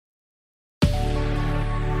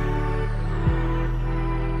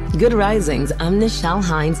Good risings. I'm Nichelle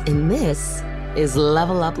Hines, and this is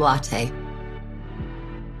Level Up Latte.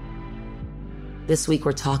 This week,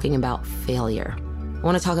 we're talking about failure. I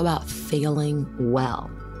want to talk about failing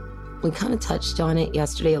well. We kind of touched on it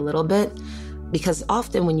yesterday a little bit, because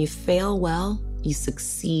often when you fail well, you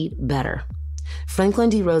succeed better. Franklin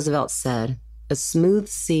D. Roosevelt said, "A smooth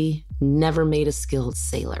sea never made a skilled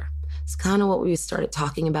sailor." It's kind of what we started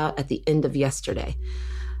talking about at the end of yesterday.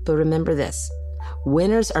 But remember this.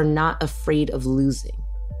 Winners are not afraid of losing,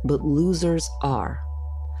 but losers are.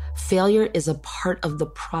 Failure is a part of the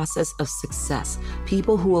process of success.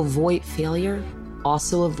 People who avoid failure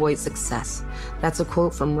also avoid success. That's a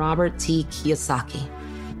quote from Robert T. Kiyosaki.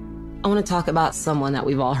 I want to talk about someone that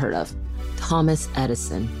we've all heard of, Thomas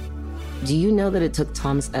Edison. Do you know that it took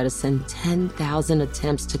Thomas Edison 10,000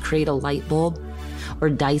 attempts to create a light bulb? Or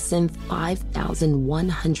Dyson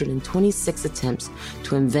 5,126 attempts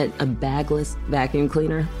to invent a bagless vacuum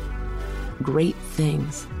cleaner? Great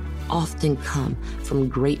things often come from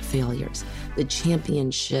great failures. The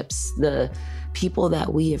championships, the people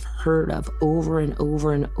that we have heard of over and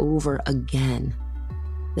over and over again,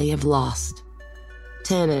 they have lost.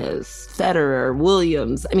 Tennis, Federer,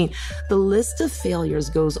 Williams. I mean, the list of failures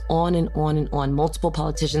goes on and on and on. Multiple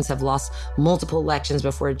politicians have lost multiple elections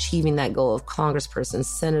before achieving that goal of congressperson,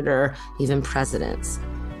 senator, even presidents.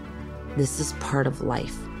 This is part of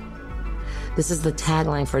life. This is the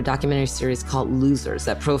tagline for a documentary series called Losers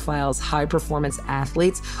that profiles high-performance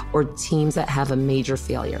athletes or teams that have a major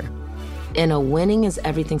failure. In a winning is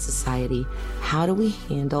everything society, how do we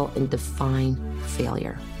handle and define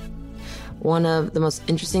failure? One of the most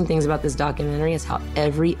interesting things about this documentary is how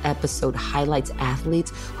every episode highlights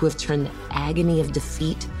athletes who have turned the agony of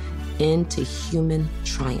defeat into human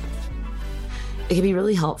triumph. It can be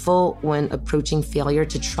really helpful when approaching failure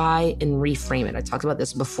to try and reframe it. I talked about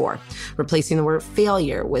this before, replacing the word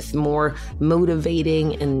failure with more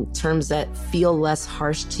motivating and terms that feel less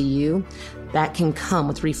harsh to you. That can come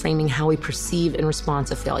with reframing how we perceive and respond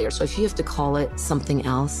to failure. So if you have to call it something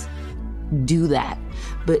else, do that.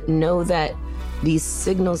 But know that these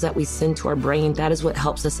signals that we send to our brain, that is what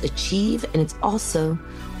helps us achieve. And it's also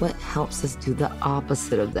what helps us do the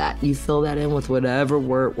opposite of that. You fill that in with whatever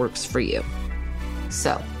word works for you.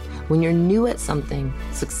 So when you're new at something,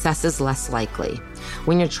 success is less likely.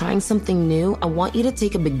 When you're trying something new, I want you to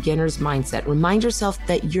take a beginner's mindset. Remind yourself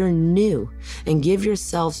that you're new and give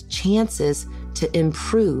yourselves chances to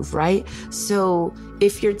improve, right? So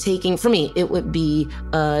if you're taking, for me, it would be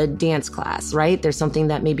a dance class, right? There's something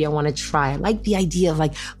that maybe I want to try. I like the idea of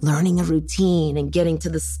like learning a routine and getting to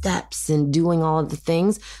the steps and doing all of the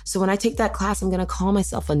things. So when I take that class, I'm going to call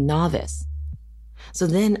myself a novice. So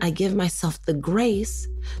then I give myself the grace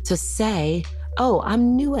to say, oh,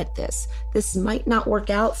 I'm new at this. This might not work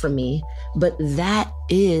out for me, but that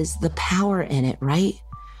is the power in it, right?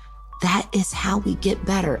 That is how we get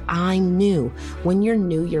better. I'm new. When you're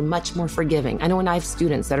new, you're much more forgiving. I know when I have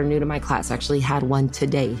students that are new to my class, I actually had one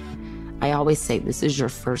today. I always say, this is your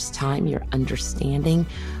first time, you're understanding.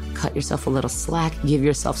 Cut yourself a little slack, give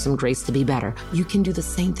yourself some grace to be better. You can do the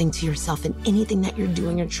same thing to yourself in anything that you're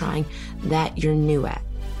doing or trying that you're new at.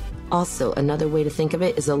 Also, another way to think of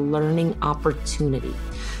it is a learning opportunity.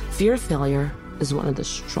 Fear of failure is one of the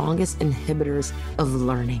strongest inhibitors of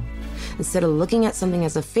learning. Instead of looking at something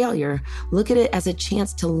as a failure, look at it as a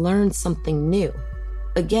chance to learn something new.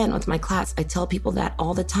 Again, with my class, I tell people that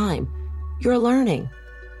all the time. You're learning.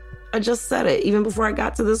 I just said it even before I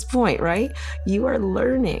got to this point, right? You are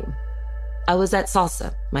learning. I was at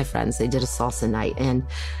salsa, my friends. They did a salsa night, and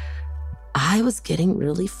I was getting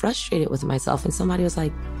really frustrated with myself. And somebody was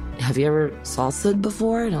like, have you ever salsa'd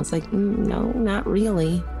before? And I was like, no, not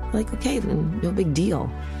really. Like, okay, then no big deal.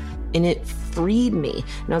 And it freed me.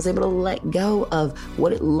 And I was able to let go of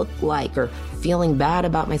what it looked like or feeling bad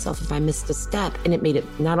about myself if I missed a step. And it made it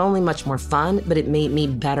not only much more fun, but it made me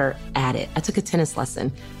better at it. I took a tennis lesson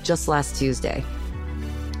just last Tuesday.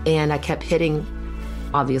 And I kept hitting,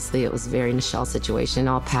 obviously it was a very Nichelle situation,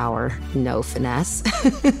 all power, no finesse.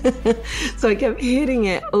 So I kept hitting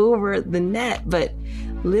it over the net. But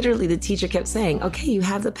literally the teacher kept saying, okay, you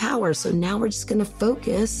have the power. So now we're just going to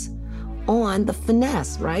focus on the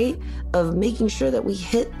finesse, right? Of making sure that we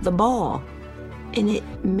hit the ball. And it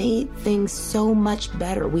made things so much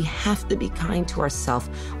better. We have to be kind to ourselves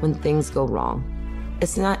when things go wrong.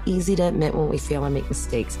 It's not easy to admit when we fail and make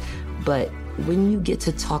mistakes, But when you get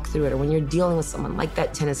to talk through it, or when you're dealing with someone like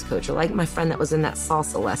that tennis coach, or like my friend that was in that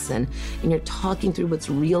salsa lesson, and you're talking through what's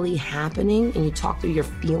really happening, and you talk through your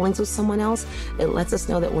feelings with someone else, it lets us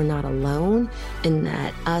know that we're not alone, and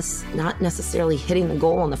that us not necessarily hitting the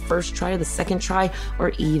goal on the first try or the second try, or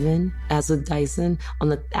even, as with Dyson, on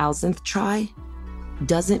the 1,000th try,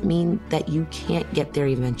 doesn't mean that you can't get there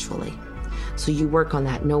eventually. So you work on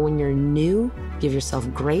that. Know when you're new, give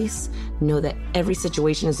yourself grace, know that every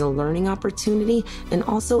situation is a learning opportunity, and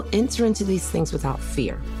also enter into these things without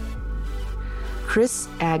fear. Chris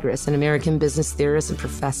Agris, an American business theorist and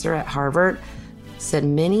professor at Harvard, said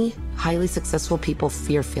many highly successful people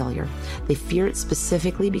fear failure. They fear it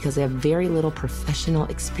specifically because they have very little professional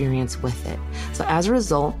experience with it. So as a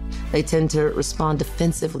result, they tend to respond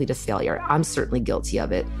defensively to failure. I'm certainly guilty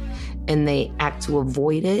of it. And they act to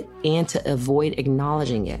avoid it and to avoid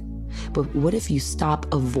acknowledging it. But what if you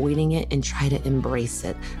stop avoiding it and try to embrace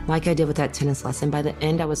it? Like I did with that tennis lesson. By the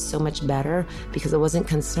end, I was so much better because I wasn't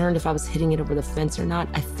concerned if I was hitting it over the fence or not.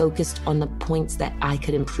 I focused on the points that I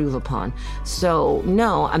could improve upon. So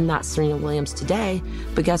no, I'm not Serena Williams today,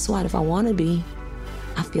 but guess what? If I want to be,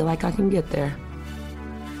 I feel like I can get there.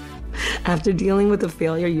 After dealing with a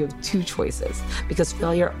failure, you have two choices, because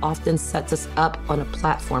failure often sets us up on a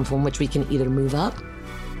platform from which we can either move up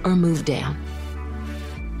or move down.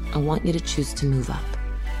 I want you to choose to move up.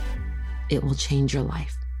 It will change your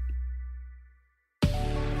life.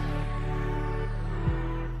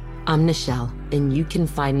 I'm Nichelle, and you can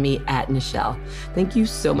find me at Nichelle. Thank you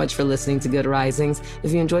so much for listening to Good Risings.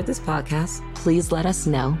 If you enjoyed this podcast, please let us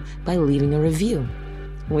know by leaving a review.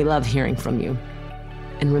 We love hearing from you.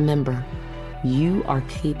 And remember, you are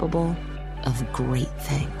capable of great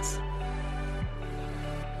things.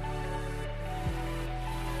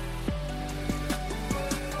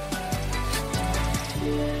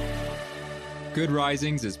 Good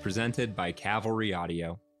Risings is presented by Cavalry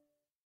Audio.